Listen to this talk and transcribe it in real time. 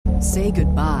Say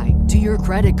goodbye to your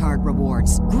credit card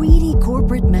rewards. Greedy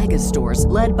corporate mega stores,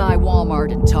 led by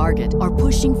Walmart and Target, are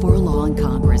pushing for a law in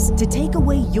Congress to take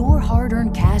away your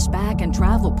hard-earned cash back and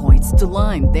travel points to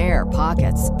line their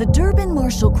pockets. The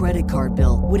Durbin-Marshall credit card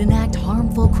bill would enact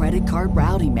harmful credit card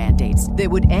routing mandates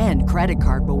that would end credit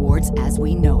card rewards as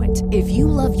we know it. If you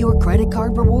love your credit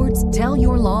card rewards, tell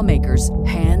your lawmakers,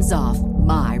 hands off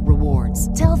my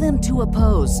rewards. Tell them to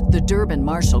oppose the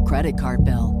Durbin-Marshall credit card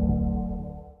bill.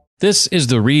 This is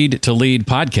the Read to Lead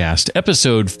podcast,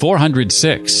 episode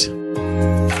 406.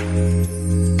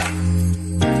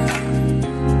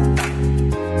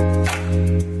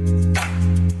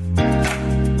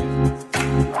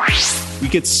 We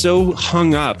get so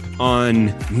hung up on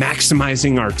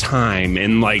maximizing our time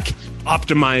and like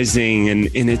optimizing,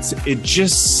 and it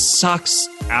just sucks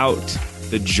out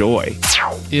the joy.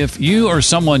 If you or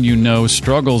someone you know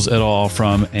struggles at all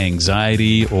from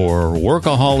anxiety or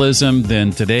workaholism,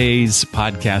 then today's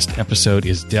podcast episode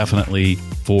is definitely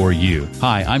for you.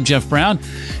 Hi, I'm Jeff Brown,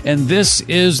 and this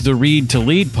is the Read to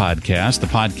Lead podcast, the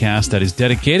podcast that is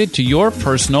dedicated to your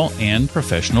personal and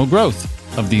professional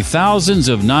growth. Of the thousands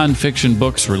of nonfiction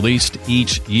books released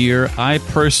each year, I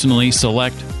personally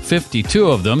select 52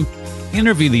 of them,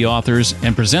 interview the authors,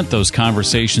 and present those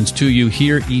conversations to you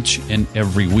here each and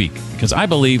every week. Because I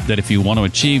believe that if you want to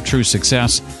achieve true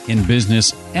success in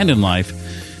business and in life,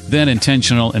 then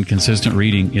intentional and consistent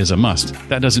reading is a must.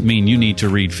 That doesn't mean you need to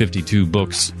read 52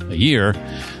 books a year,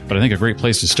 but I think a great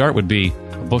place to start would be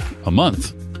a book a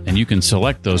month, and you can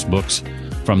select those books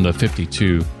from the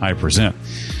 52 I present.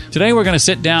 Today we're going to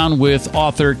sit down with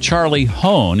author Charlie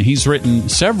Hoehn. He's written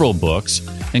several books,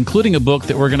 including a book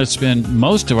that we're going to spend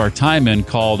most of our time in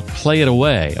called Play It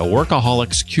Away, a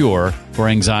workaholic's cure for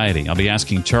anxiety. I'll be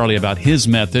asking Charlie about his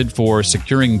method for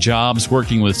securing jobs,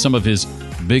 working with some of his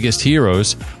biggest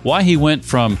heroes, why he went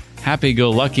from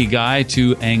happy-go-lucky guy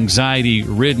to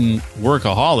anxiety-ridden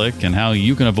workaholic, and how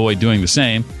you can avoid doing the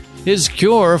same, his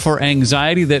cure for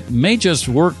anxiety that may just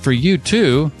work for you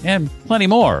too, and plenty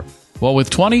more. Well, with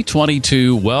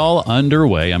 2022 well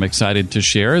underway, I'm excited to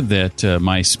share that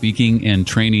my speaking and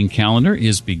training calendar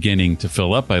is beginning to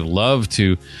fill up. I'd love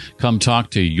to come talk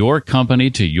to your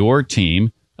company, to your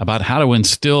team, about how to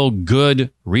instill good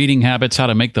reading habits, how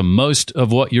to make the most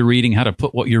of what you're reading, how to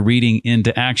put what you're reading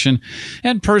into action,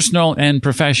 and personal and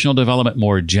professional development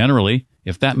more generally.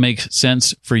 If that makes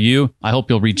sense for you, I hope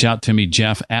you'll reach out to me,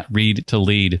 Jeff, at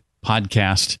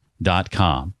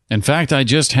readtoleadpodcast.com. In fact, I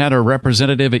just had a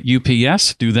representative at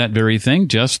UPS do that very thing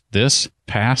just this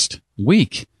past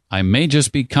week. I may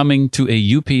just be coming to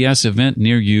a UPS event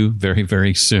near you very,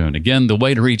 very soon. Again, the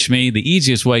way to reach me, the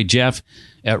easiest way, Jeff,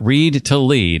 at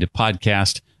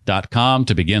readtoleadpodcast.com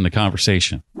to begin the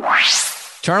conversation.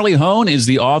 Charlie Hoehn is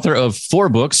the author of 4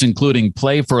 books, including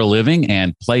Play for a Living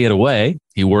and Play It Away.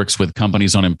 He works with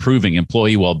companies on improving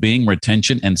employee well-being,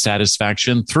 retention, and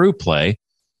satisfaction through play.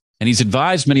 And he's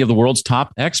advised many of the world's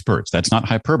top experts. That's not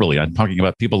hyperbole. I'm talking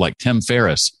about people like Tim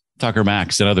Ferriss, Tucker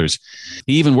Max, and others.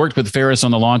 He even worked with Ferriss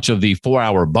on the launch of the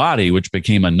 4-Hour Body, which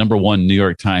became a #1 New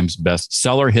York Times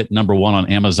bestseller, hit #1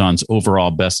 on Amazon's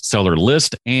overall bestseller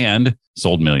list, and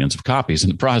sold millions of copies in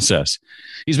the process.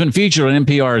 He's been featured on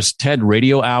NPR's TED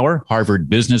Radio Hour, Harvard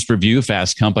Business Review,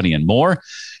 Fast Company, and more,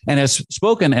 and has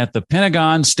spoken at the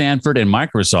Pentagon, Stanford, and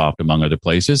Microsoft, among other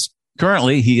places.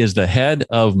 Currently, he is the head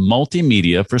of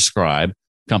multimedia for Scribe,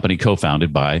 company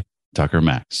co-founded by Tucker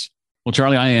Max. Well,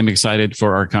 Charlie, I am excited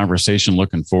for our conversation.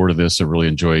 Looking forward to this. I really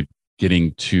enjoyed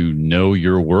getting to know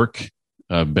your work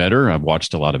better. I've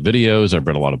watched a lot of videos. I've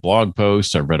read a lot of blog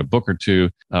posts. I've read a book or two.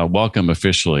 Welcome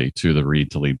officially to the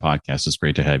Read to Lead podcast. It's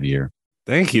great to have you here.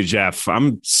 Thank you, Jeff.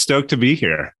 I'm stoked to be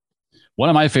here. One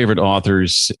of my favorite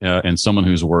authors and someone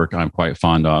whose work I'm quite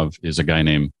fond of is a guy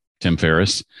named Tim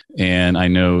Ferriss, and I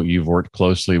know you've worked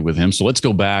closely with him. So let's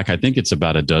go back. I think it's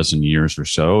about a dozen years or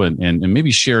so, and maybe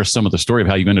share some of the story of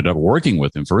how you ended up working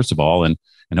with him, first of all, and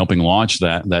helping launch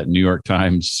that New York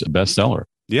Times bestseller.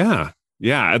 Yeah,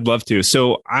 I'd love to.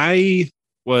 So I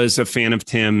was a fan of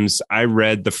Tim's. I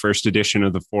read the first edition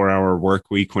of the 4-Hour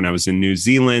Workweek when I was in New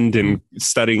Zealand and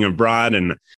studying abroad,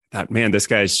 and thought, man, this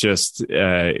guy's just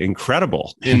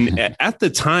incredible. And at the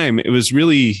time, it was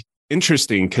really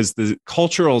interesting because the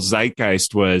cultural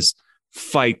zeitgeist was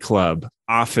Fight Club,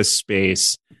 Office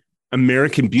Space,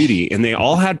 American Beauty, and they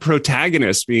all had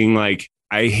protagonists being like,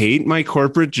 I hate my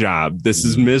corporate job. This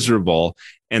is miserable.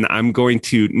 And I'm going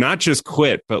to not just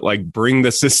quit, but like bring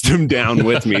the system down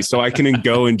with me so I can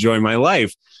go enjoy my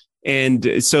life.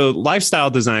 And so lifestyle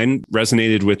design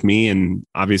resonated with me and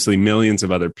obviously millions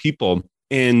of other people.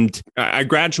 And I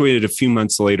graduated a few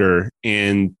months later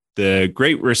and the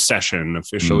Great Recession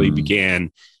officially began.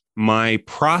 my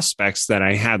prospects that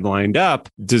I had lined up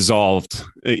dissolved.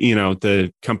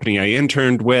 The company I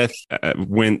interned with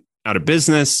went out of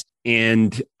business.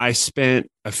 And I spent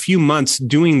a few months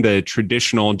doing the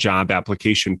traditional job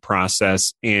application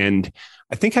process. And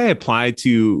I think I applied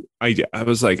to, I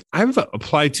was like, I've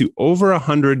applied to over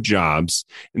 100 jobs,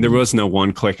 and there was no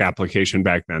one-click application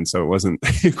back then. So it wasn't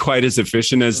quite as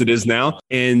efficient as it is now.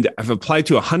 And I've applied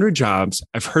to 100 jobs.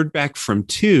 I've heard back from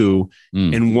 2,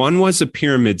 and one was a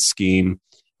pyramid scheme.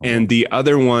 And the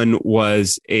other one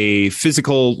was a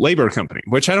physical labor company,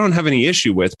 which I don't have any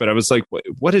issue with, but I was like,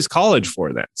 what is college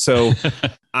for then? So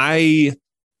I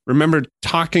remember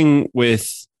talking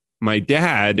with my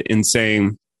dad and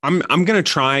saying, I'm going to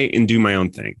try and do my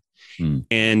own thing.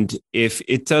 And if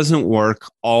it doesn't work,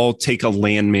 I'll take a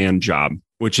landman job,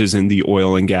 which is in the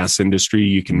oil and gas industry.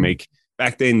 You can make,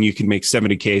 back then you could make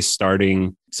 $70K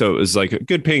starting. So it was like a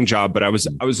good paying job, but I was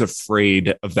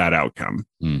afraid of that outcome.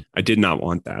 I did not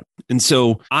want that. And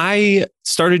so I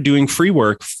started doing free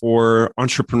work for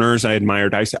entrepreneurs I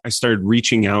admired. I started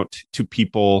reaching out to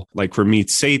people like Ramit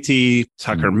Sethi,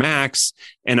 Tucker Max,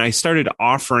 and I started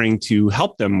offering to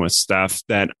help them with stuff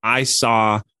that I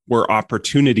saw were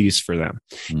opportunities for them.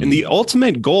 And the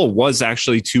ultimate goal was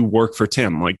actually to work for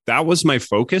Tim. Like that was my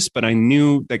focus, but I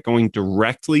knew that going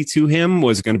directly to him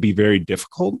was going to be very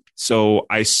difficult. So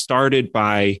I started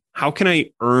by, how can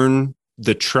I earn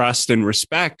the trust and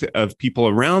respect of people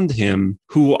around him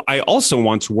who I also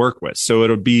want to work with? So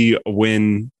it'll be a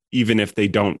win, even if they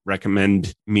don't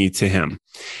recommend me to him.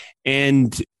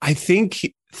 And I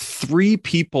think 3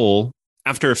 people,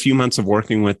 after a few months of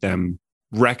working with them,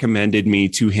 recommended me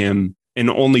to him, and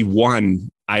only one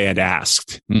I had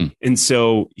asked. And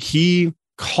so he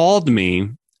called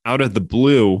me out of the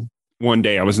blue one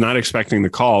day. I was not expecting the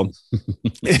call.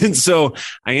 And so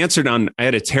I answered I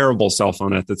had a terrible cell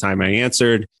phone at the time. I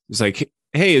answered, it was like,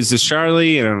 hey, is this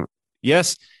Charlie? And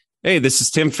yes. Hey, this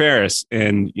is Tim Ferriss.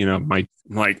 And, I'm like,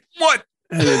 what?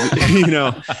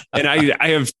 And I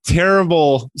have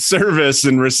terrible service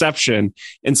and reception.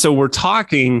 And so we're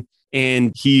talking,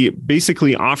 and he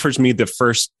basically offers me the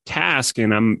first task,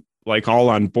 and I'm like all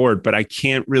on board, but I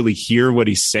can't really hear what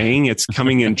he's saying. It's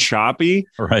coming in choppy.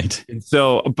 Right. And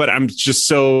so, but I'm just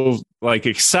so like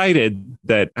excited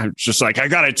that I'm just like, I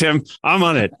got it, Tim, I'm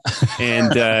on it.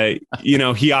 And,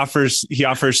 he offers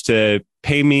to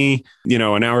pay me,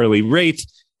 an hourly rate.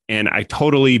 And I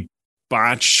totally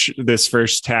botch this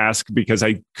first task because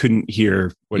I couldn't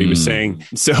hear what he was saying.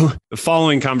 So the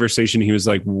following conversation, he was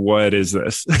like, what is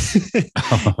this?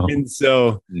 And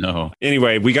so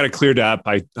anyway, we got it cleared up.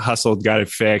 I hustled, got it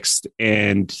fixed.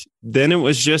 And then it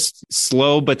was just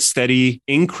slow but steady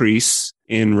increase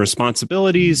in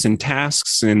responsibilities and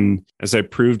tasks. And as I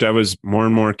proved I was more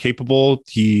and more capable,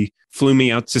 he flew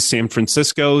me out to San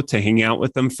Francisco to hang out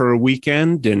with them for a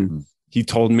weekend. And he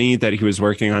told me that he was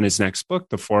working on his next book,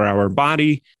 The 4-Hour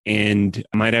Body, and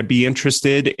might I be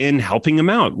interested in helping him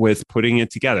out with putting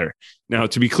it together. Now,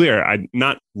 to be clear, I'm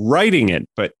not writing it,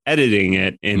 but editing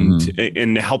it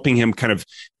and helping him kind of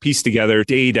piece together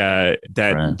data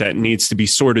that needs to be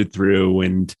sorted through,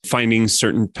 and finding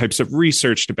certain types of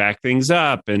research to back things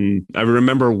up. And I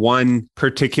remember one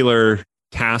particular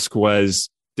task was,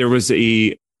 there was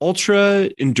a ultra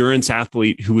endurance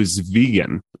athlete who was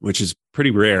vegan, which is pretty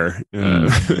rare.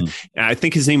 I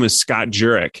think his name was Scott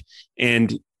Jurek.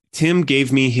 And Tim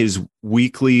gave me his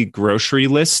weekly grocery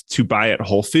list to buy at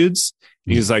Whole Foods.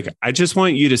 He was like, I just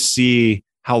want you to see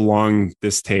how long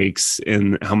this takes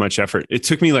and how much effort. It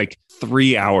took me like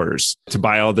 3 hours to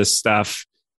buy all this stuff,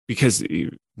 because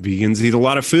vegans eat a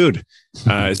lot of food,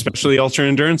 especially ultra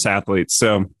endurance athletes.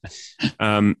 So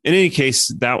in any case,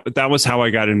 that was how I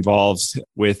got involved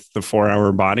with the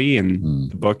 4-Hour Body, and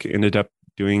the book ended up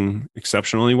doing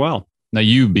exceptionally well. Now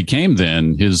you became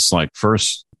then his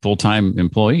first full-time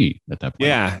employee at that point.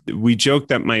 Yeah. We joked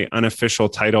that my unofficial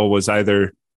title was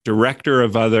either director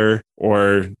of other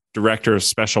or director of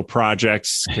special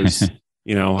projects, because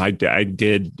I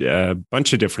did a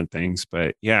bunch of different things,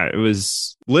 but yeah, it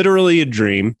was literally a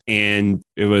dream, and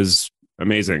it was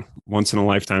amazing. Once in a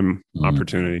lifetime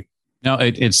opportunity. Now,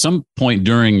 at some point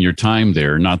during your time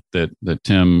there, not that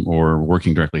Tim or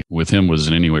working directly with him was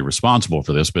in any way responsible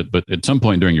for this, but at some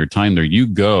point during your time there, you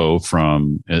go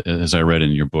from, as I read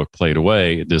in your book, Played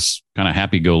Away, this kind of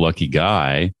happy-go-lucky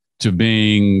guy, to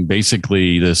being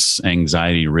basically this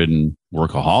anxiety-ridden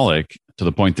workaholic, to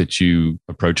the point that you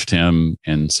approached him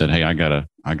and said, "Hey, I gotta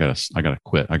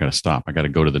quit. I gotta stop. I gotta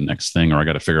go to the next thing, or I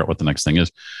gotta figure out what the next thing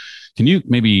is." Can you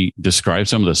maybe describe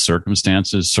some of the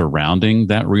circumstances surrounding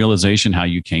that realization, how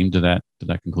you came to that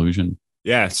conclusion?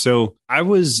 Yeah. So I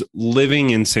was living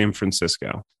in San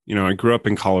Francisco. I grew up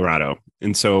in Colorado.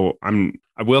 And so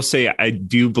I will say, I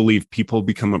do believe people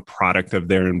become a product of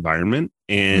their environment.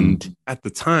 And at the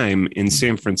time in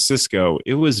San Francisco,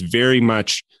 it was very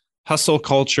much hustle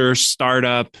culture,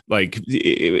 startup,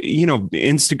 Instagram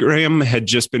had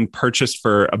just been purchased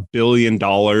for $1 billion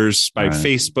by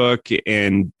Facebook.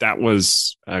 And that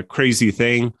was a crazy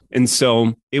thing. And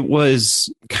so it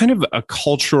was kind of a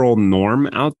cultural norm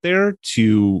out there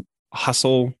to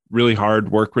hustle really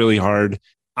hard, work really hard.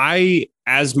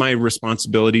 As my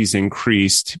responsibilities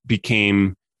increased,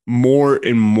 became more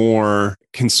and more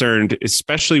concerned,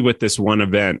 especially with this one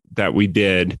event that we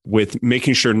did, with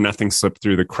making sure nothing slipped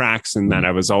through the cracks and that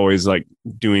I was always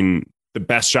doing the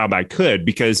best job I could,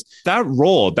 because that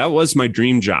was my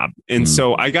dream job. And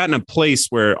so I got in a place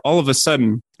where all of a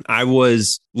sudden I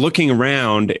was looking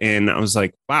around and I was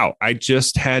like, wow, I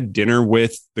just had dinner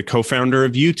with the co-founder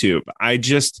of YouTube. I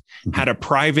just had a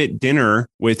private dinner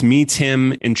with me,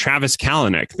 Tim, and Travis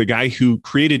Kalanick, the guy who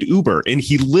created Uber. And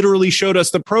he literally showed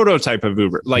us the prototype of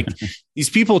Uber, these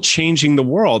people changing the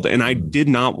world. And I did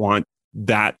not want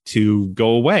that to go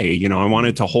away. I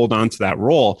wanted to hold on to that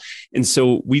role. And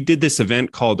so we did this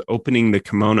event called Opening the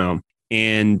Kimono.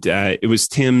 And it was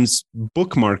Tim's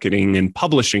book marketing and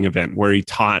publishing event where he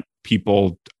taught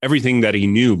people everything that he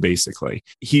knew, basically.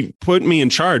 He put me in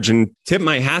charge and tipped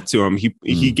my hat to him.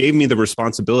 He gave me the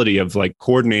responsibility of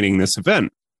coordinating this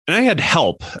event. And I had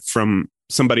help from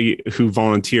somebody who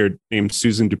volunteered named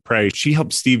Susan Dupre. She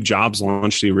helped Steve Jobs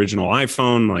launch the original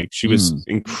iPhone. She was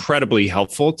incredibly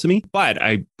helpful to me, but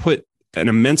I put an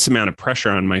immense amount of pressure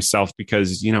on myself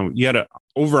because, you had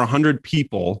over 100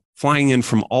 people flying in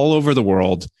from all over the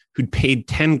world who'd paid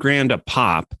 10 grand a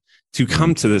pop to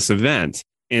come to this event.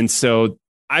 And so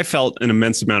I felt an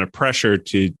immense amount of pressure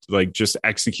to just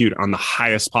execute on the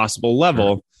highest possible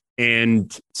level.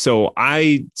 And so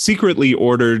I secretly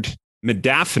ordered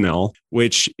modafinil,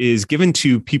 which is given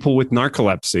to people with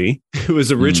narcolepsy. It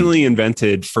was originally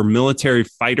invented for military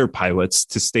fighter pilots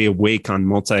to stay awake on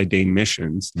multi-day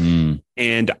missions.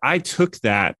 And I took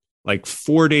that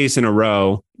 4 days in a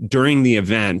row during the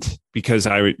event because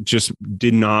I just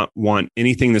did not want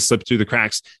anything to slip through the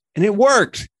cracks. And it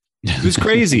worked. It was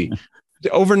crazy.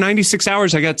 Over 96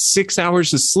 hours, I got 6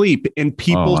 hours of sleep and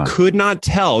people could not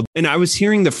tell. And I was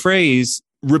hearing the phrase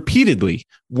repeatedly,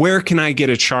 where can I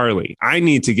get a Charlie? I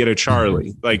need to get a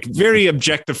Charlie. Very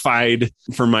objectified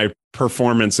for my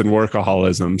performance and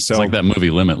workaholism. So it's like that movie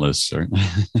Limitless.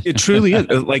 It truly is.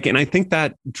 And I think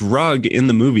that drug in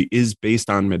the movie is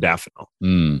based on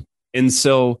modafinil. And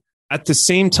so at the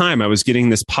same time, I was getting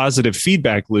this positive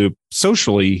feedback loop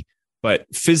socially, but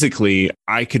physically,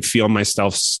 I could feel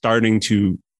myself starting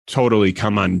to totally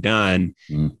come undone.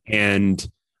 And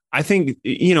I think,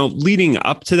 leading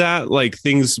up to that,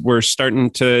 things were starting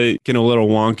to get a little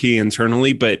wonky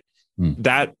internally, but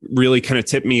that really kind of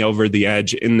tipped me over the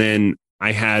edge. And then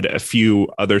I had a few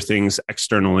other things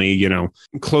externally, a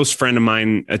close friend of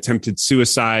mine attempted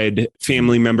suicide,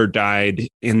 family member died.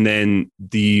 And then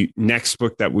the next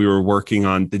book that we were working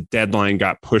on, the deadline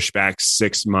got pushed back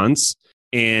 6 months.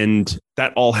 And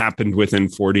that all happened within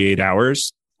 48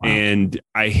 hours. Wow. And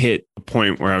I hit a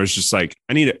point where I was just like,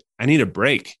 I need a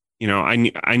break.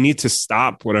 I need to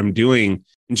stop what I'm doing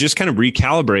and just kind of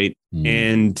recalibrate.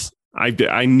 And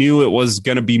I knew it was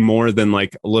going to be more than a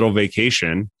little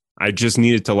vacation. I just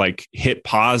needed to hit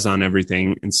pause on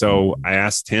everything. And so I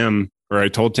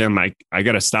told Tim, I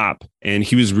got to stop. And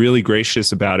he was really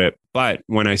gracious about it. But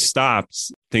when I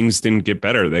stopped, things didn't get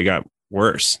better. They got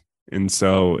worse. And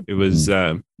so it was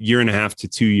a year and a half to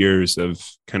 2 years of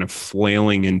kind of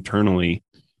flailing internally.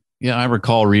 Yeah, I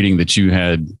recall reading that you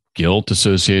had guilt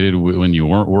associated with when you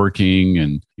weren't working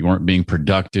and you weren't being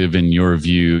productive in your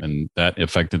view, and that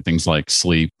affected things like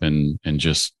sleep and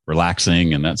just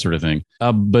relaxing and that sort of thing.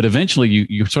 But eventually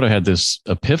you sort of had this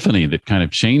epiphany that kind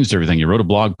of changed everything. You wrote a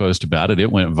blog post about it.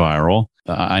 It went viral.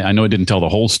 I know it didn't tell the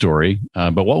whole story,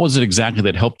 but what was it exactly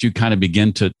that helped you kind of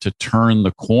begin to turn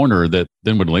the corner that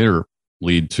then would later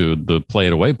lead to the Play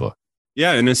It Away book?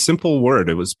 Yeah, in a simple word,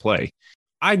 it was play.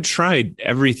 I tried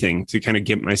everything to kind of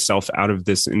get myself out of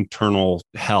this internal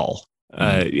hell.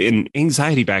 And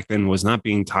anxiety back then was not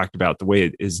being talked about the way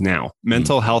it is now.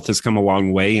 Mental health has come a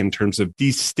long way in terms of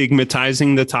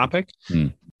destigmatizing the topic.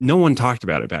 No one talked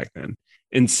about it back then.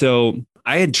 And so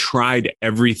I had tried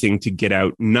everything to get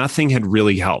out. Nothing had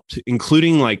really helped,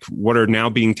 including what are now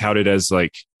being touted as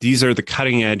these are the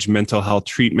cutting edge mental health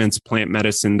treatments, plant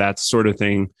medicine, that sort of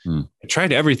thing. I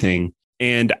tried everything.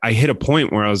 And I hit a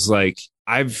point where I was like,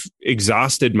 I've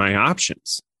exhausted my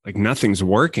options. Nothing's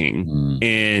working.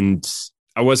 And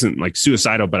I wasn't like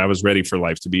suicidal, but I was ready for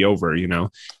life to be over, you know?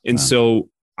 And so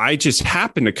I just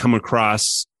happened to come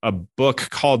across a book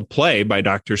called Play by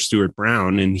Dr. Stuart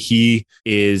Brown. And he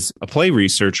is a play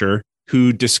researcher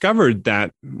who discovered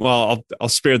that, well, I'll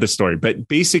spare the story, but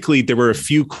basically there were a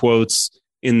few quotes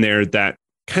in there that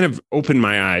kind of opened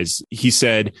my eyes. He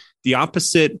said, the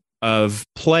opposite of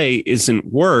play isn't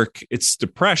work, it's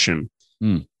depression.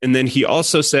 And then he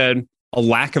also said, a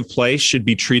lack of play should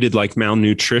be treated like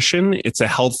malnutrition. It's a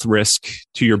health risk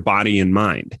to your body and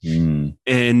mind.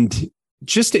 And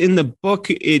just in the book,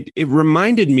 it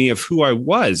reminded me of who I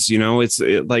was. You know,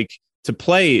 like to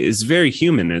play is very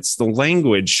human. It's the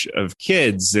language of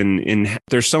kids. And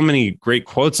there's so many great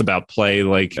quotes about play.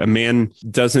 Like a man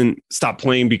doesn't stop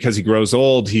playing because he grows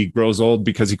old. He grows old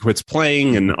because he quits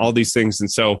playing and all these things.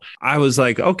 And so I was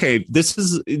like, okay, this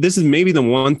is maybe the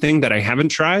one thing that I haven't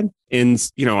tried. And,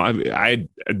 you know, I'd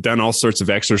done all sorts of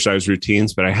exercise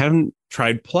routines, but I haven't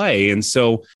tried play. And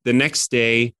so the next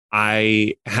day,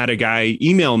 I had a guy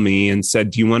email me and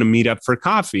said, do you want to meet up for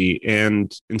coffee? And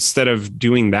instead of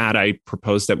doing that, I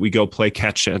proposed that we go play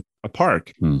catch at a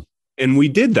park. And we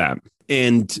did that.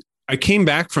 And I came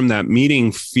back from that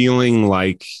meeting feeling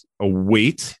like a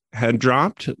weight had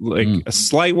dropped, like a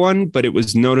slight one, but it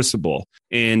was noticeable.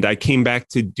 And I came back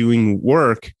to doing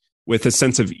work with a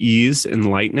sense of ease and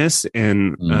lightness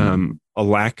and a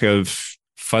lack of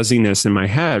fuzziness in my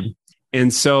head.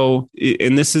 And so,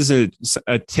 and this is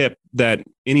a tip that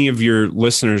any of your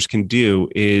listeners can do,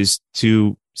 is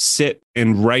to sit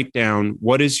and write down,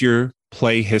 what is your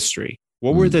play history?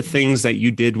 What were the things that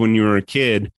you did when you were a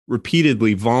kid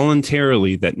repeatedly,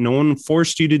 voluntarily, that no one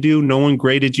forced you to do, no one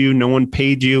graded you, no one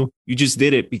paid you? You just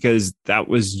did it because that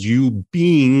was you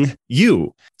being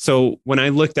you. So when I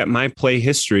looked at my play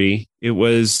history, it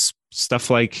was stuff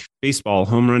like baseball,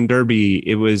 home run derby.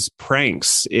 It was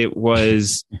pranks. It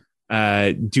was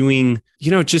doing,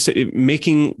 you know, just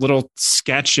making little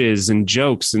sketches and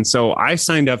jokes. And so I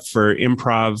signed up for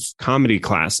improv comedy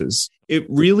classes. It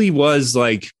really was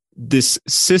like this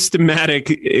systematic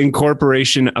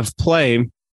incorporation of play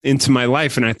into my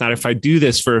life. And I thought, if I do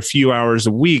this for a few hours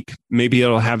a week, maybe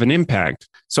it'll have an impact.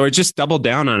 So I just doubled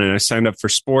down on it. I signed up for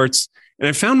sports, and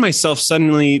I found myself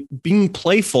suddenly being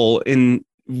playful in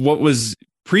what was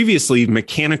previously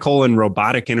mechanical and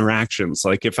robotic interactions.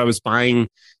 Like if I was buying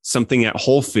something at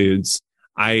Whole Foods,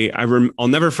 I'll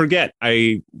never forget.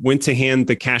 I went to hand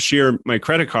the cashier my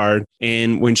credit card,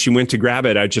 and when she went to grab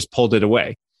it, I just pulled it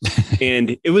away.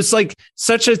 And it was like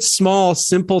such a small,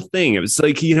 simple thing. It was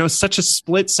like, you know, such a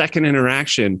split-second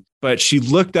interaction, but she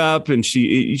looked up and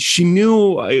she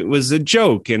knew it was a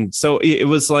joke. And so it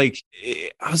was like,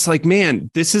 I was like,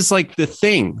 man, this is like the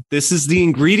thing. This is the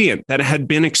ingredient that had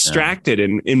been extracted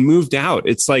and moved out.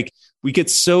 It's like we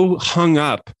get so hung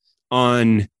up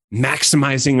on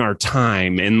maximizing our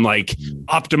time and like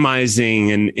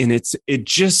optimizing, and it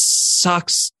just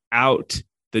sucks out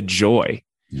the joy.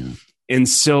 And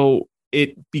so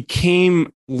it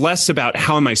became less about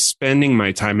how am I spending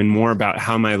my time and more about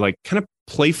how am I like kind of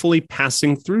playfully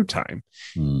passing through time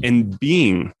and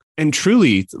being. And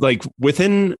truly, like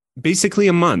within basically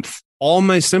a month, all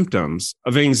my symptoms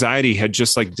of anxiety had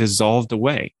just like dissolved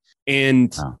away.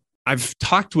 And I've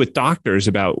talked with doctors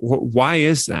about why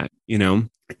is that, you know?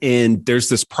 And there's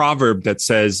this proverb that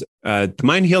says, the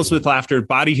mind heals with laughter,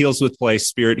 body heals with play,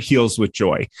 spirit heals with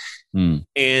joy.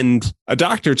 And a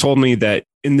doctor told me that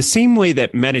in the same way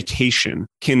that meditation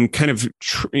can kind of,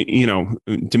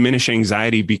 diminish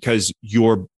anxiety because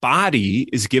your body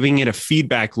is giving it a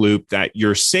feedback loop that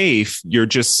you're safe, you're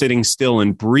just sitting still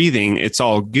and breathing, it's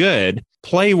all good.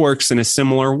 Play works in a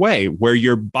similar way where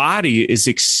your body is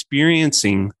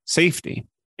experiencing safety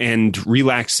and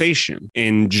relaxation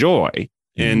and joy.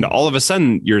 And all of a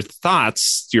sudden, your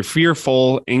thoughts, your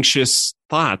fearful, anxious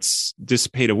thoughts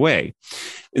dissipate away.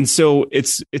 And so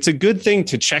it's a good thing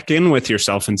to check in with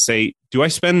yourself and say, do I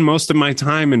spend most of my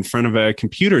time in front of a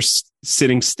computer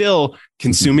sitting still,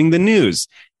 consuming the news?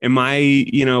 Am I,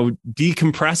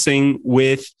 decompressing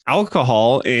with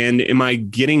alcohol? And am I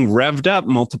getting revved up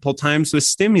multiple times with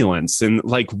stimulants? And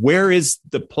like, where is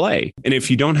the play? And if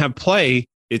you don't have play,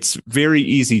 it's very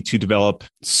easy to develop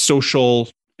social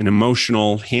and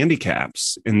emotional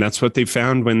handicaps. And that's what they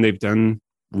found when they've done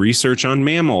research on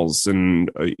mammals and,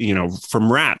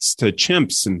 from rats to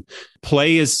chimps. And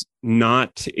play is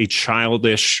not a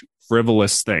childish,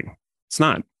 frivolous thing. It's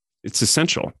not. It's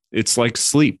essential. It's like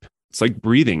sleep. It's like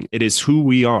breathing. It is who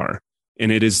we are.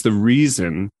 And it is the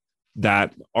reason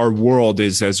that our world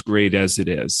is as great as it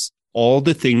is. All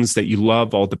the things that you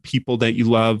love, all the people that you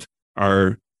love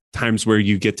are times where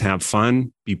you get to have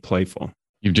fun, be playful.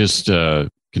 You've just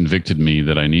convicted me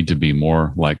that I need to be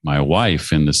more like my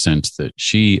wife in the sense that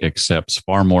she accepts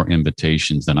far more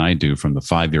invitations than I do from the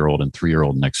 5-year-old and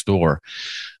 3-year-old next door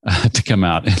to come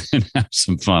out and have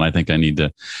some fun. I think I need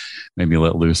to maybe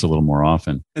let loose a little more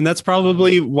often. And that's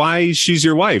probably why she's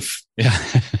your wife. Yeah.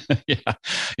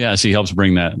 Yeah. She helps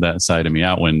bring that side of me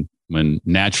out when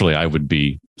naturally I would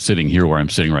be sitting here where I'm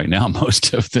sitting right now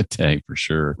most of the day, for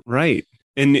sure. Right.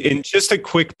 And just a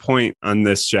quick point on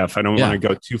this, Jeff, I don't want to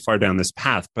go too far down this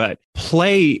path, but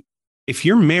play, if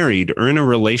you're married or in a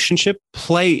relationship,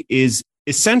 play is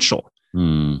essential.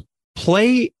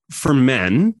 Play for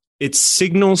men, it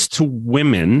signals to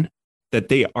women that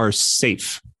they are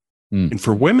safe. And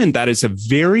for women, that is a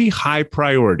very high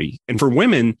priority. And for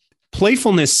women,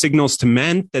 playfulness signals to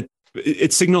men that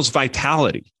it signals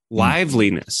vitality,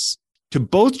 liveliness. To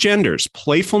both genders,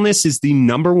 playfulness is the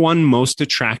number one most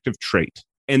attractive trait.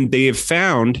 And they have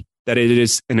found that it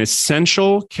is an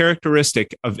essential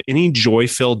characteristic of any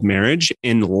joy-filled marriage.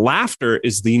 And laughter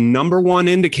is the number one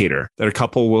indicator that a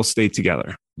couple will stay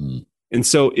together. And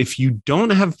so if you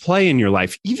don't have play in your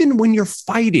life, even when you're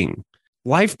fighting,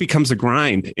 life becomes a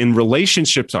grind and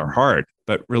relationships are hard.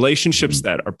 But relationships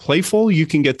that are playful, you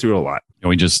can get through a lot.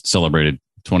 We just celebrated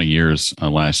 20 years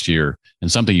last year.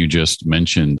 And something you just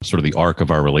mentioned, sort of the arc of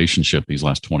our relationship these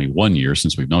last 21 years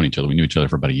since we've known each other. We knew each other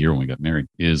for about a year when we got married,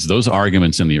 is those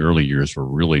arguments in the early years were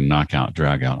really knockout,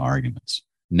 drag out arguments.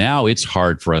 Now it's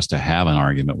hard for us to have an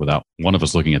argument without one of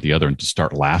us looking at the other and to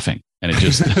start laughing. And it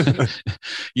just,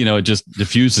 it just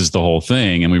diffuses the whole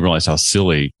thing. And we realize how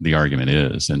silly the argument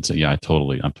is. And so, yeah, I'm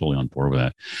totally on board with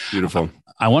that. Beautiful.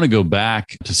 I want to go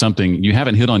back to something you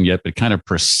haven't hit on yet, but kind of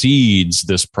precedes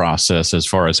this process as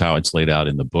far as how it's laid out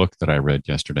in the book that I read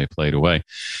yesterday, Played Away.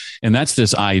 And that's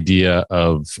this idea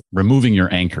of removing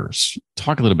your anchors.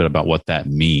 Talk a little bit about what that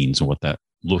means and what that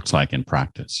looks like in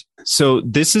practice. So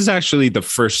this is actually the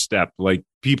first step. Like,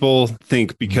 people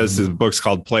think because the book's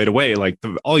called Played Away, like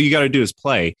all you got to do is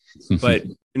play. But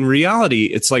in reality,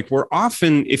 it's like we're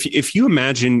often, if you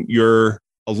imagine you're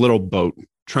a little boat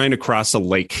trying to cross a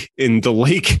lake, and the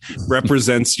lake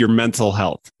represents your mental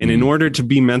health. And in order to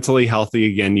be mentally healthy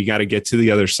again, you got to get to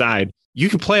the other side. You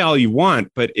can play all you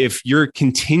want, but if you're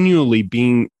continually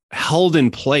being held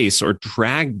in place or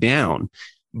dragged down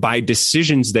by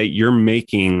decisions that you're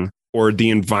making or the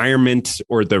environment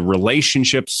or the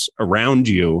relationships around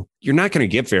you, you're not going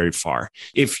to get very far.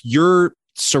 If you're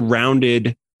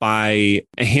surrounded by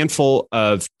a handful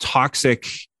of toxic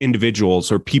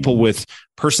individuals or people with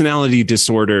personality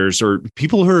disorders or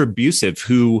people who are abusive,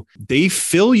 who they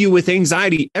fill you with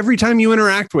anxiety every time you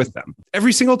interact with them,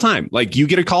 every single time. Like, you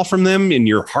get a call from them and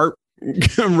your heart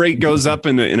rate goes up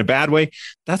in a bad way.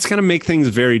 That's going to make things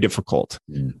very difficult,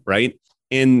 right?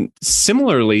 And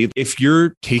similarly, if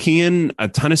you're taking in a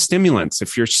ton of stimulants,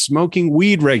 if you're smoking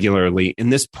weed regularly,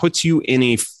 and this puts you in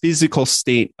a physical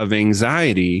state of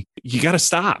anxiety, you got to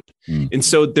stop. And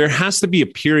so there has to be a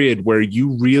period where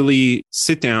you really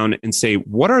sit down and say,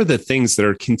 what are the things that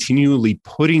are continually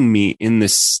putting me in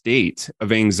this state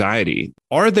of anxiety?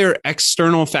 Are there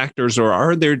external factors, or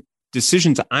are there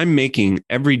decisions I'm making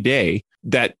every day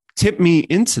that tip me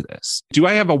into this? Do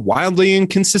I have a wildly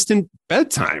inconsistent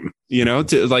bedtime?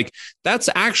 That's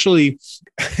actually,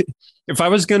 if I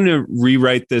was going to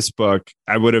rewrite this book,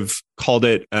 I would have called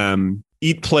it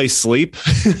Eat, Play, Sleep,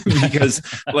 because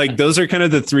like those are kind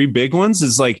of the three big ones.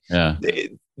 Is like,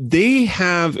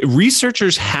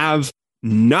 researchers have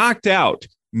knocked out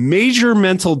major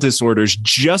mental disorders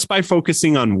just by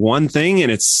focusing on one thing, and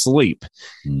it's sleep.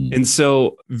 And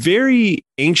so very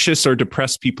anxious or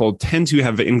depressed people tend to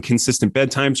have inconsistent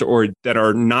bedtimes, or that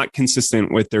are not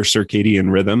consistent with their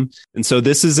circadian rhythm. And so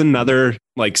this is another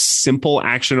like simple,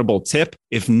 actionable tip.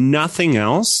 If nothing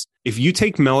else, if you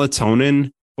take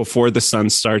melatonin before the sun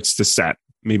starts to set,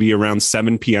 maybe around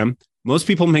 7 p.m., most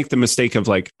people make the mistake of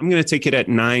like, I'm going to take it at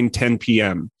 9-10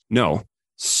 p.m. No.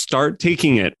 Start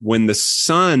taking it when the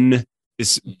sun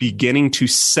is beginning to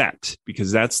set,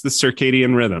 because that's the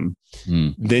circadian rhythm.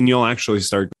 Then you'll actually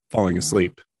start falling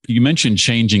asleep. You mentioned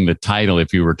changing the title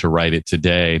if you were to write it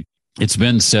today. It's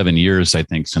been 7 years, I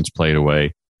think, since Played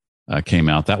Away came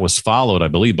out. That was followed, I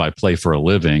believe, by Play for a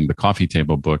Living, the coffee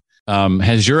table book.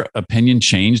 Has your opinion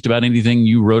changed about anything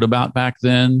you wrote about back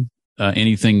then?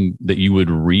 Anything that you would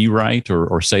rewrite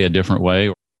or say a different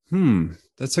way?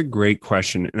 That's a great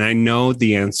question. And I know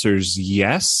the answer is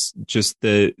yes. Just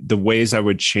the ways I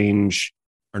would change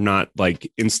are not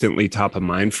like instantly top of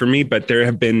mind for me. But there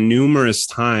have been numerous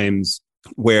times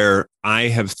where I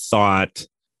have thought,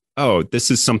 oh,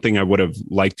 this is something I would have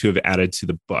liked to have added to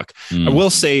the book. I will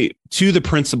say, to the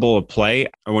principle of play,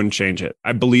 I wouldn't change it.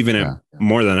 I believe in it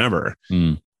more than ever.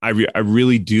 I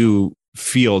really do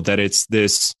feel that it's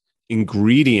this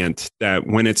ingredient that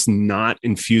when it's not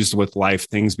infused with life,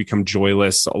 things become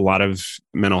joyless. A lot of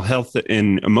mental health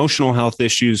and emotional health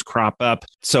issues crop up.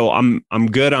 So I'm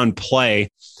good on play.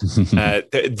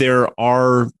 There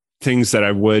are things that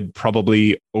I would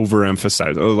probably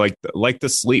overemphasize, like the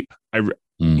sleep.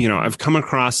 I've come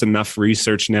across enough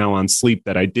research now on sleep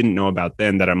that I didn't know about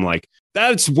then that I'm like,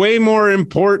 that's way more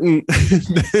important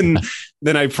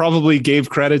than I probably gave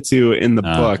credit to in the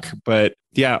book. But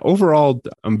yeah, overall,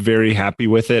 I'm very happy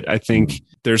with it. I think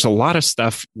there's a lot of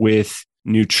stuff with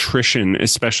nutrition,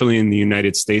 especially in the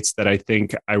United States, that I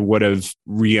think I would have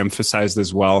re-emphasized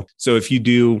as well. So if you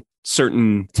do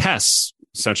certain tests,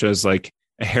 such as like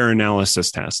a hair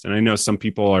analysis test, and I know some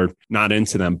people are not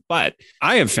into them, but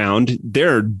I have found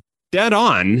they're dead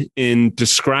on in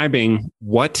describing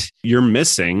what you're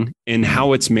missing and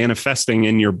how it's manifesting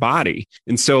in your body.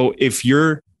 And so if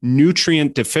you're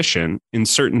nutrient deficient in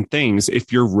certain things,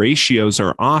 if your ratios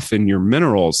are off in your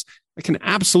minerals, it can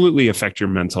absolutely affect your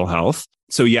mental health.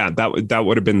 So yeah, that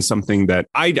would have been something that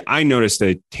I noticed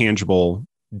a tangible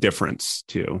difference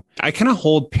too. I kind of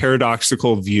hold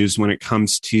paradoxical views when it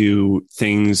comes to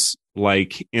things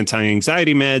like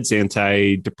anti-anxiety meds,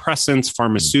 antidepressants,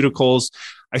 pharmaceuticals.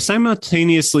 I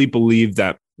simultaneously believe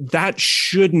that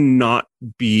should not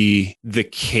be the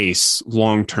case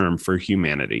long-term for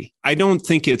humanity. I don't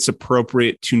think it's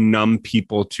appropriate to numb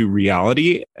people to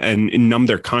reality and numb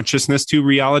their consciousness to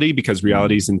reality, because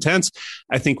reality is intense.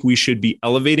 I think we should be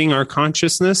elevating our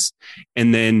consciousness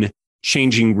and then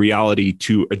changing reality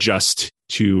to adjust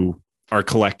to our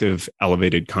collective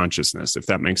elevated consciousness, if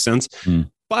that makes sense.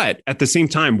 But at the same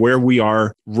time, where we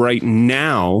are right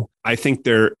now, I think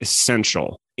they're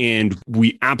essential and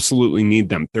we absolutely need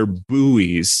them. They're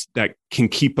buoys that can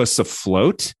keep us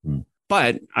afloat.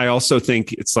 But I also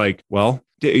think it's like, well,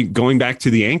 going back to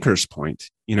the anchors point,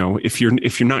 if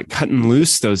you're not cutting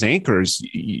loose those anchors,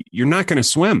 you're not going to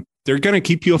swim. They're going to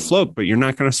keep you afloat, but you're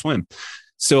not going to swim.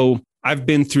 So I've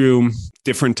been through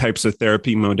different types of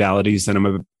therapy modalities that I'm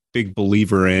a big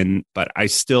believer in, but I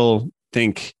still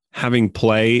think having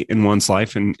play in one's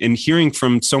life and hearing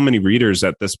from so many readers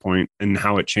at this point and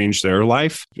how it changed their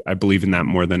life, I believe in that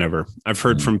more than ever. I've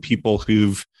heard from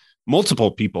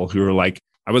multiple people who are like,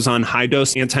 I was on high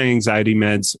dose anti-anxiety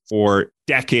meds for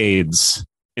decades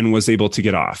and was able to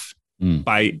get off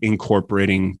by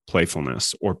incorporating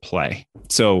playfulness or play.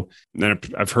 So then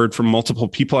I've heard from multiple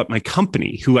people at my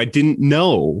company who I didn't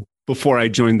know before I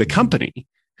joined the company,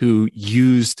 who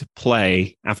used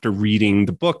play after reading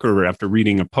the book or after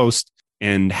reading a post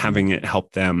and having it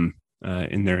help them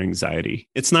in their anxiety.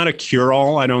 It's not a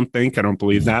cure-all, I don't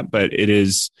believe that, but it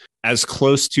is as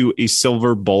close to a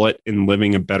silver bullet in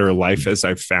living a better life as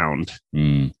I've found.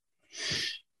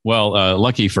 Well,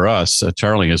 lucky for us,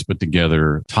 Charlie has put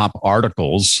together top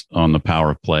articles on the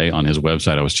power of play on his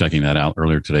website. I was checking that out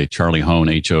earlier today,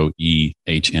 CharlieHoehn,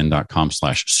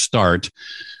 HOEHN.com/start.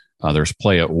 There's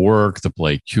Play at Work, The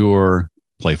Play Cure,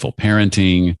 Playful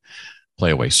Parenting, Play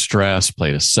Away Stress,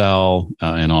 Play to Sell,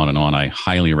 and on and on. I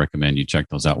highly recommend you check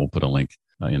those out. We'll put a link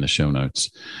in the show notes.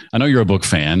 I know you're a book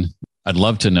fan. I'd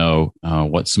love to know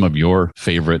what some of your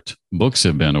favorite books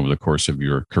have been over the course of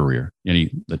your career.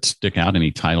 Any that stick out, any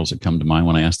titles that come to mind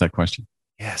when I ask that question?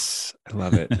 Yes, I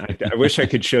love it. I wish I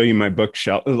could show you my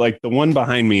bookshelf. Like the one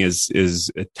behind me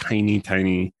is a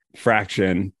tiny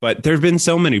fraction, but there have been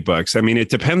so many books. I mean, it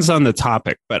depends on the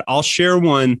topic, but I'll share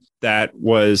one that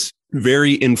was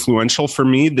very influential for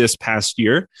me this past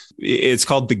year. It's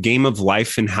called The Game of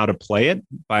Life and How to Play It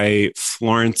by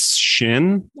Florence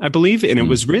Shinn, I believe. And it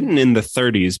was written in the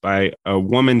 1930s by a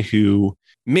woman who,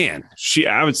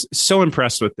 I was so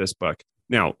impressed with this book.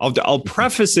 Now, I'll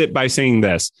preface it by saying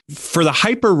this. For the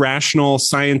hyper-rational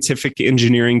scientific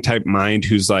engineering type mind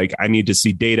who's like, I need to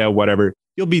see data, whatever,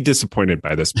 you'll be disappointed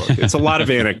by this book. It's a lot of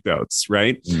anecdotes,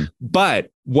 right? But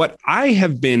what I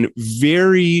have been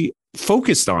very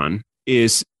focused on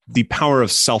is the power of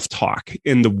self-talk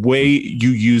and the way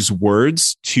you use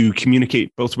words to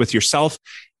communicate both with yourself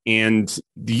and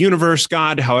the universe,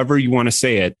 God, however you want to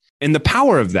say it. And the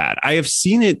power of that. I have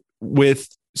seen it with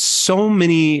so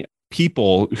many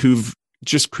people who've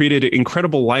just created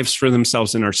incredible lives for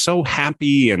themselves and are so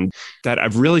happy, and that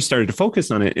I've really started to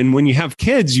focus on it. And when you have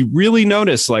kids, you really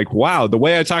notice like, wow, the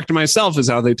way I talk to myself is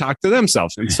how they talk to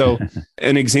themselves. And so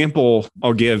an example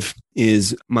I'll give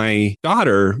is my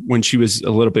daughter, when she was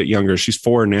a little bit younger, she's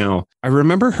 4 now. I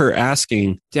remember her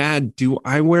asking, Dad, do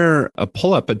I wear a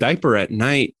diaper at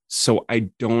night so I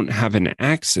don't have an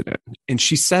accident. And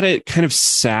she said it kind of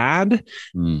sad.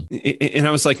 And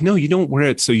I was like, no, you don't wear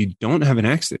it so you don't have an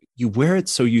accident. You wear it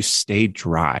so you stay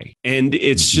dry. And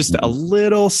it's just a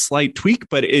little slight tweak,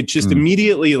 but it just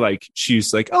immediately, like,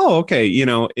 she's like, oh, okay. You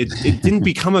know, it didn't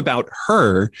become about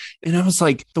her. And I was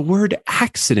like, the word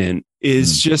accident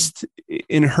is just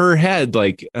in her head,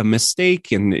 like a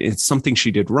mistake, and it's something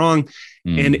she did wrong.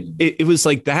 And it was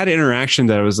like that interaction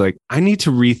that I was like, I need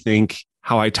to rethink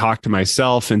how I talk to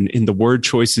myself and in the word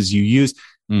choices you use.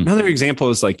 Another example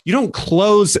is like, you don't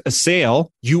close a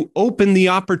sale, you open the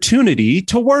opportunity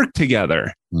to work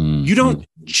together. You don't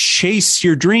chase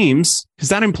your dreams, because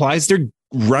that implies they're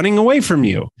running away from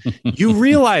you. You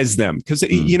realize them, because,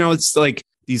 you know, it's like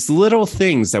these little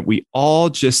things that we all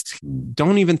just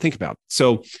don't even think about.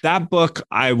 So that book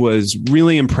I was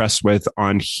really impressed with,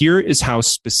 on here is how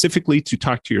specifically to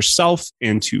talk to yourself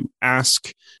and to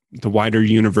ask the wider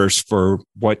universe for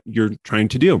what you're trying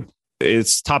to do.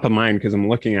 It's top of mind because I'm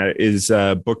looking at it, is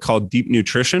a book called Deep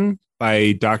Nutrition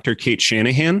by Dr. Kate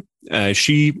Shanahan.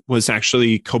 She was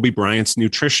actually Kobe Bryant's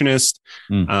nutritionist.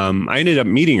 I ended up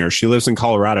meeting her. She lives in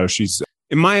Colorado. She's,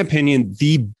 in my opinion,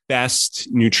 the best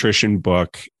nutrition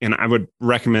book. And I would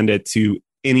recommend it to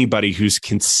anybody who's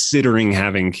considering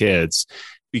having kids,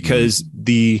 because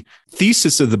the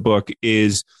thesis of the book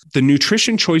is the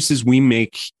nutrition choices we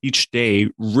make each day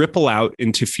ripple out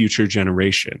into future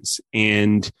generations.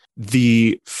 And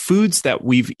the foods that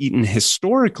we've eaten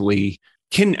historically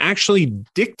can actually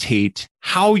dictate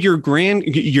how your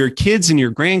kids and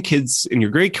your grandkids and your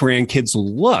great grandkids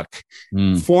look.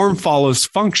 Form follows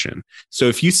function. So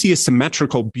if you see a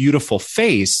symmetrical, beautiful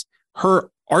face, her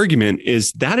argument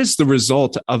is that is the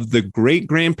result of the great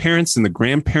grandparents and the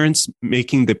grandparents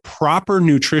making the proper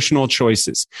nutritional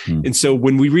choices. And so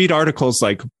when we read articles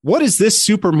like, what does this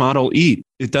supermodel eat?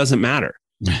 It doesn't matter.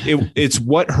 It's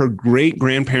what her great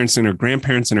grandparents and her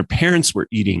grandparents and her parents were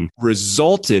eating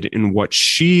resulted in what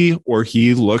she or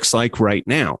he looks like right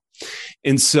now.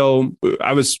 And so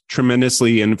I was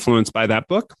tremendously influenced by that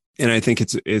book. And I think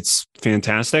it's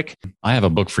fantastic. I have a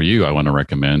book for you I want to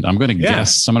recommend. I'm going to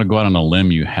guess, I'm going to go out on a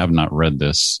limb. You have not read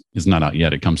this. It's not out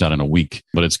yet. It comes out in a week,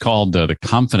 but it's called The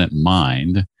Confident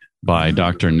Mind by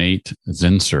Dr. Nate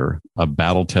Zinsser, a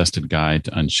battle-tested guide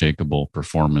to unshakable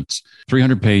performance.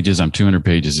 300 pages. I'm 200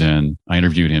 pages in. I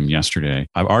interviewed him yesterday.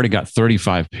 I've already got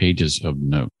 35 pages of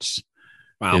notes.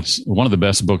 Wow. It's one of the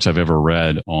best books I've ever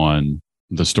read on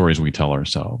the stories we tell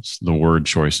ourselves, the word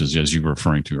choices, as you were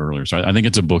referring to earlier. So I think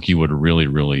it's a book you would really,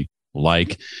 really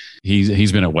like.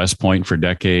 He's been at West Point for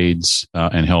decades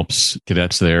and helps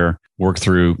cadets there work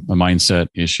through mindset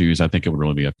issues. I think it would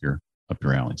really be up your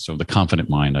alley. So The Confident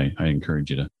Mind, I encourage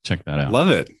you to check that out. Love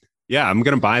it. Yeah, I'm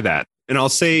going to buy that. And I'll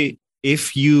say,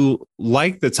 if you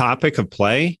like the topic of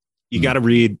play, you got to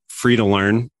read Free to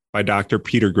Learn by Dr.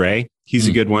 Peter Gray. He's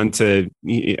a good one to,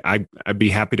 I'd be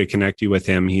happy to connect you with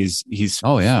him. He's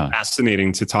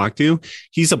fascinating to talk to.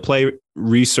 He's a play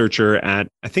researcher at,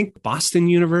 I think, Boston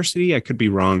University. I could be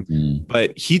wrong,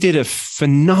 but he did a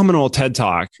phenomenal TED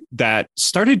Talk that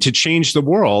started to change the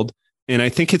world. And I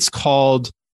think it's called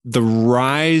The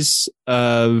Rise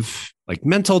of like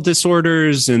Mental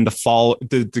Disorders and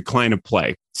the Decline of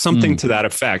Play, something to that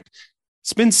effect.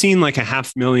 It's been seen like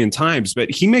 500,000 times, but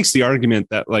he makes the argument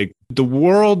that like the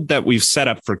world that we've set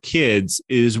up for kids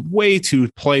is way too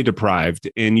play deprived,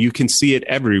 and you can see it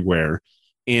everywhere.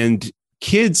 And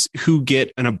kids who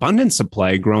get an abundance of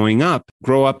play growing up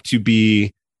grow up to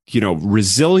be,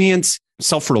 resilient,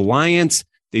 self-reliant.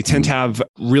 They tend to have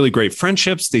really great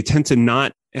friendships. They tend to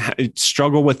not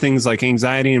struggle with things like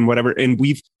anxiety and whatever. And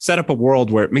we've set up a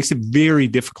world where it makes it very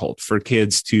difficult for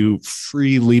kids to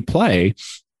freely play.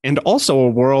 And also a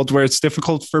world where it's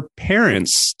difficult for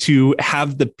parents to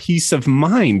have the peace of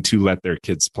mind to let their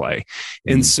kids play.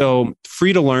 And so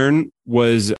Free to Learn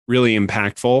was really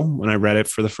impactful when I read it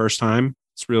for the first time.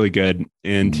 It's really good.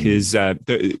 And his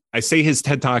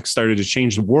TED Talk started to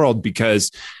change the world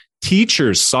because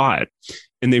teachers saw it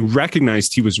and they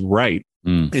recognized he was right.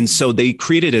 And so they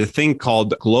created a thing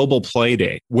called Global Play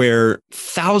Day, where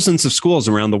thousands of schools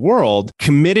around the world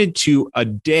committed to a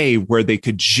day where they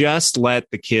could just let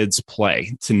the kids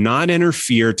play, to not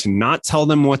interfere, to not tell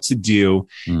them what to do.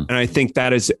 And I think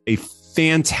that is a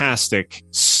fantastic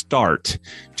start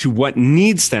to what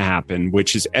needs to happen,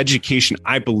 which is education,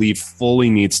 I believe, fully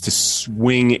needs to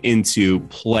swing into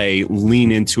play,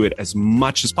 lean into it as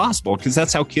much as possible, because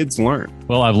that's how kids learn.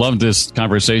 Well, I've loved this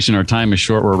conversation. Our time is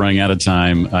short. We're running out of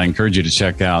time. I encourage you to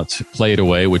check out Play It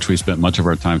Away, which we spent much of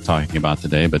our time talking about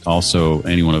today, but also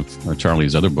any one of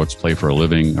Charlie's other books. Play for a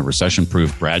Living, A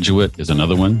Recession-Proof Graduate is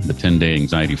another one. The 10-Day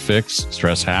Anxiety Fix,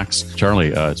 Stress Hacks. Charlie,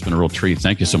 it's been a real treat.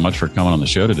 Thank you so much for coming on the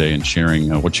show today and sharing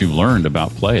what you've learned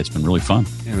about play. It's been really fun.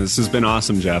 Yeah, this has been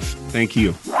awesome, Jeff. Thank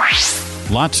you.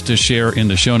 Lots to share in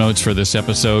the show notes for this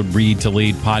episode.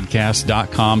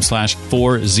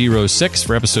 readtoleadpodcast.com/406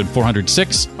 for episode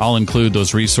 406. I'll include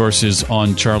those resources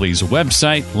on Charlie's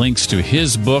website, links to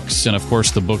his books, and of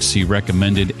course the books he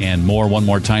recommended and more. One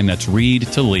more time, that's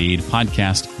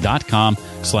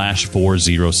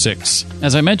readtoleadpodcast.com/406.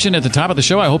 As I mentioned at the top of the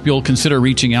show, I hope you'll consider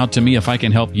reaching out to me if I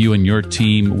can help you and your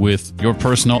team with your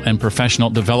personal and professional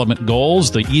development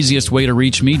goals. The easiest way to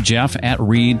reach me, Jeff at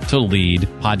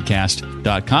readtoleadpodcast.com.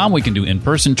 We can do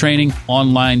in-person training,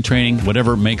 online training,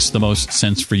 whatever makes the most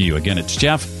sense for you. Again, it's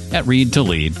Jeff at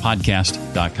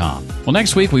readtoleadpodcast.com. Well,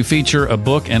 next week we feature a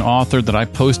book and author that I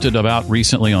posted about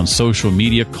recently on social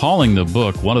media, calling the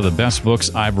book one of the best books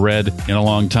I've read in a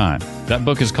long time. That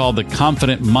book is called The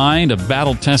Confident Mind, a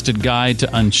battle-tested guide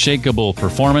to unshakable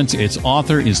performance. Its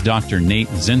author is Dr. Nate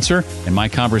Zinsser, and my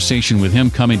conversation with him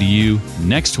coming to you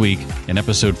next week in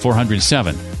episode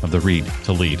 407 of the Read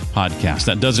to Lead podcast.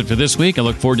 That does it for this week. I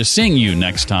look forward to seeing you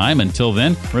next time. Until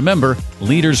then, remember,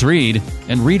 leaders read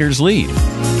and readers lead.